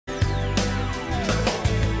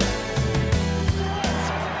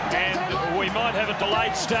a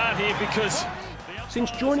delayed start here because...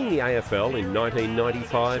 Since joining the AFL in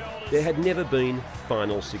 1995, there had never been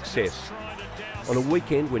final success. On a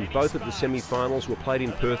weekend when both of the semi-finals were played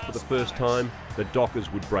in Perth for the first time, the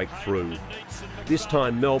Dockers would break through. This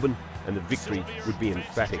time Melbourne, and the victory would be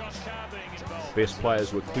emphatic. Best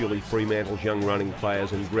players were clearly Fremantle's young running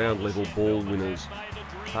players and ground-level ball winners.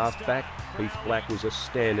 Half-back, Heath Black was a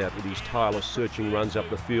standout with his tireless searching runs up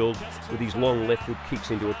the field, with his long left-foot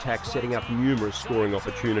kicks into attack setting up numerous scoring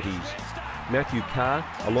opportunities. Matthew Carr,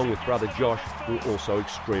 along with brother Josh, were also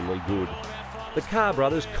extremely good. The Carr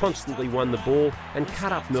brothers constantly won the ball and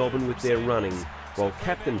cut up Melbourne with their running, while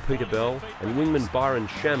captain Peter Bell and wingman Byron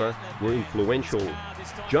Schammer were influential.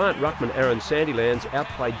 Giant ruckman Aaron Sandilands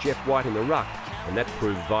outplayed Jeff White in the ruck, and that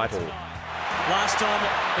proved vital. Last time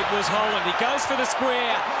it was Holland. He goes for the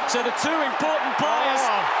square. So the two important players,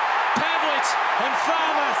 Pavlich and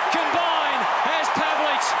Farmer, combine as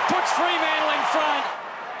Pavlich puts Fremantle in front.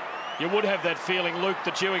 You would have that feeling, Luke,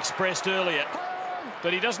 that you expressed earlier.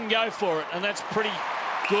 But he doesn't go for it, and that's pretty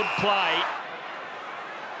good play.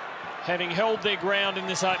 Having held their ground in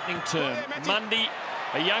this opening term. Mundy,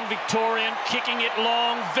 a young Victorian, kicking it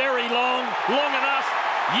long, very long, long enough.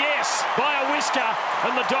 Yes, by a whisker,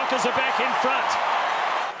 and the Dockers are back in front.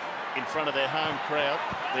 In front of their home crowd,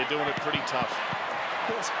 they're doing it pretty tough.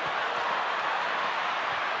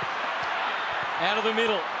 Out of the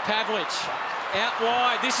middle, Pavlich. Out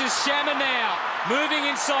wide, this is Schammer now. Moving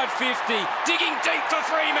inside 50, digging deep for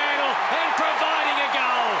Fremantle and providing a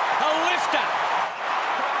goal. A lifter.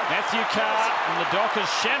 Matthew Carr and the Dockers.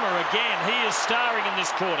 Schammer again. He is starring in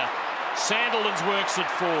this quarter. Sandilands works it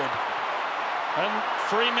forward. And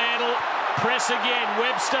Fremantle press again.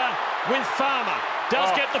 Webster with Farmer.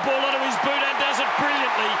 Does get the ball onto his boot and does it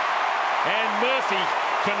brilliantly. And Murphy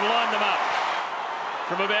can line them up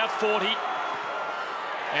from about 40.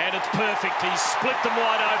 And it's perfect. He's split them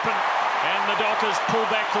wide open. And the Dockers pull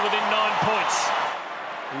back to within 9 points.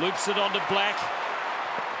 Loops it onto Black.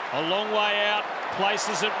 A long way out.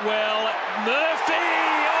 Places it well. Murphy!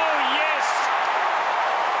 Oh, yes!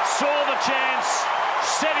 Saw the chance.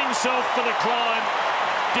 Set himself for the climb.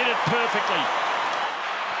 Did it perfectly.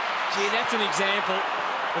 Gee, that's an example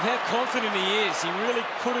of how confident he is. He really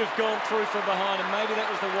could have gone through from behind, and maybe that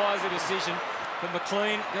was the wiser decision. But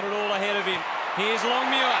McLean got it all ahead of him. Here's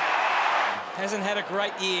Longmuir. Hasn't had a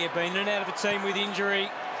great year, been in and out of the team with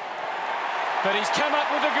injury. But he's come up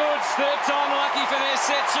with the goods. Third time lucky for their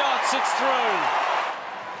set shots. It's through.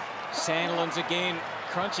 Sandilands again,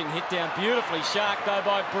 crunching hit down beautifully. Shark though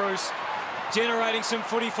by Bruce. Generating some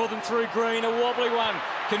footy for them through Green. A wobbly one.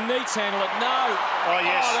 Can Neats handle it? No. Oh,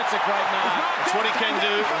 yes. Oh, that's a great mark. That's what he can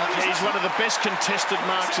do. He's one of the best contested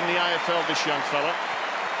marks in the AFL, this young fella.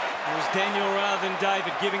 It was Daniel rather than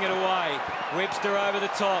David giving it away. Webster over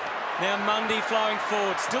the top. Now Mundy flowing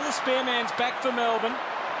forward. Still the spare man's back for Melbourne.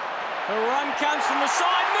 The run comes from the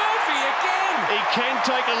side. Murphy again. He can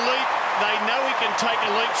take a leap. They know he can take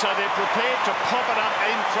a leap, so they're prepared to pop it up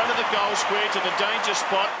in front of the goal square to the danger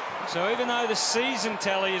spot. So even though the season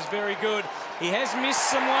tally is very good, he has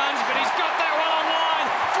missed some ones, but he's got that one on line.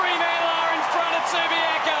 Fremantle are in front of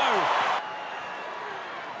Subiaco.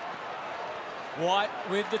 White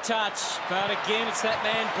with the touch, but again it's that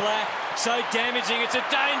man Black. So damaging, it's a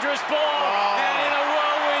dangerous ball. And in a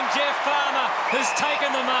whirlwind, Jeff Farmer has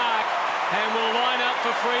taken the mark and will line up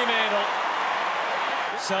for Fremantle.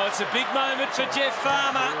 So it's a big moment for Jeff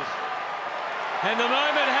Farmer. And the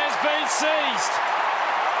moment has been seized.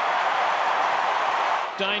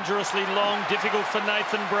 Dangerously long, difficult for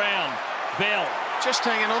Nathan Brown. Bell. Just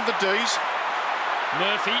hanging on the D's.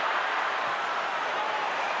 Murphy.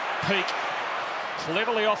 Peak.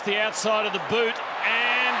 Cleverly off the outside of the boot.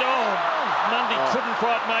 And, Mundy couldn't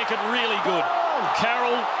quite make it. Really good.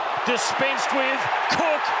 Carroll dispensed with.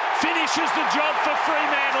 Cook finishes the job for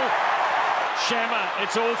Fremantle. Schammer,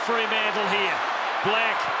 it's all Fremantle here.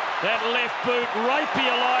 Black, that left boot,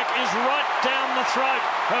 rapier-like, is right down the throat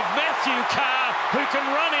of Matthew Carr, who can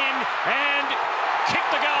run in and kick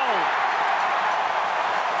the goal.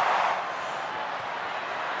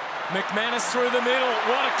 McManus through the middle,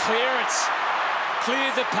 what a clearance.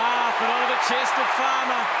 Cleared the path and onto the chest of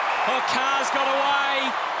Farmer. Oh, Carr's got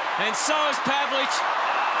away, and so has Pavlich.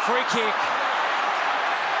 Free kick.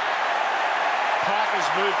 Parker's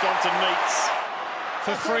moved on to Neats.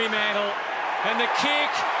 For Fremantle, and the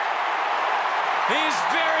kick is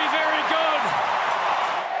very, very good.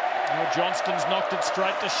 Well, Johnston's knocked it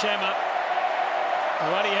straight to Schammer, who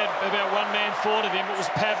only had about one man forward of him. It was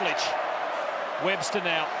Pavlich. Webster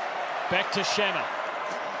now, back to Schammer.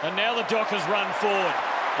 And now the Dockers run forward.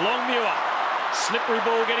 Longmuir, slippery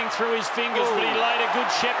ball getting through his fingers, but he laid a good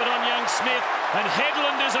shepherd on young Smith. And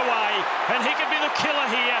Headland is away, and he could be the killer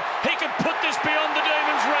here. He could put this beyond the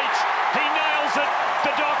Demons' reach. He nails it.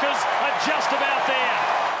 The Dockers are just about there.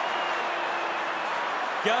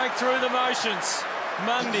 Going through the motions.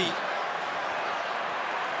 Mundy.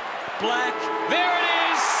 Black. There it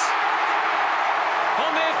is.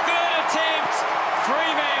 On their third attempt,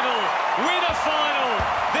 Fremantle win a final.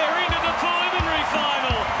 They're into the preliminary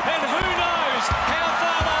final. And who knows how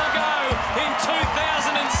far they'll go in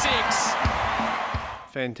 2006.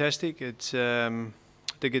 Fantastic. It's to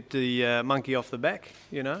get the monkey off the back,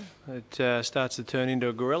 you know. It starts to turn into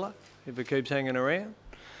a gorilla if it keeps hanging around.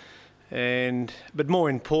 But more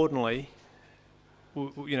importantly,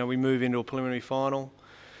 you know, we move into a preliminary final.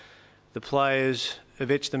 The players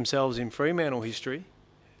have etched themselves in Fremantle history,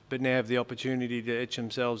 but now have the opportunity to etch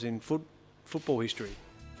themselves in football history.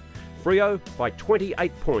 Freo by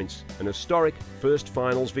 28 points, an historic first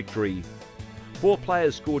finals victory. 4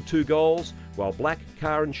 players scored 2 goals, while Black,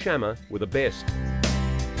 Carr and Schammer were the best.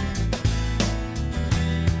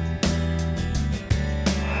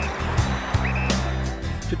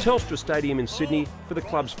 To Telstra Stadium in Sydney for the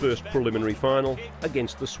club's first preliminary final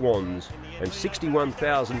against the Swans, and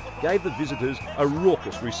 61,000 gave the visitors a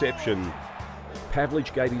raucous reception.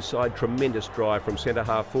 Pavlich gave his side tremendous drive from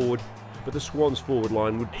centre-half forward, but the Swans' forward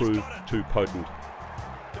line would prove too potent.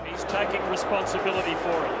 He's taking responsibility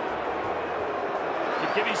for it. To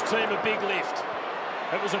give his team a big lift.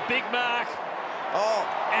 It was a big mark.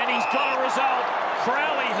 And he's got a result.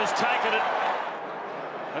 Crowley has taken it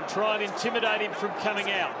and try and intimidate him from coming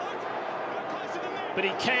out. But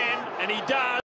he can, and he does.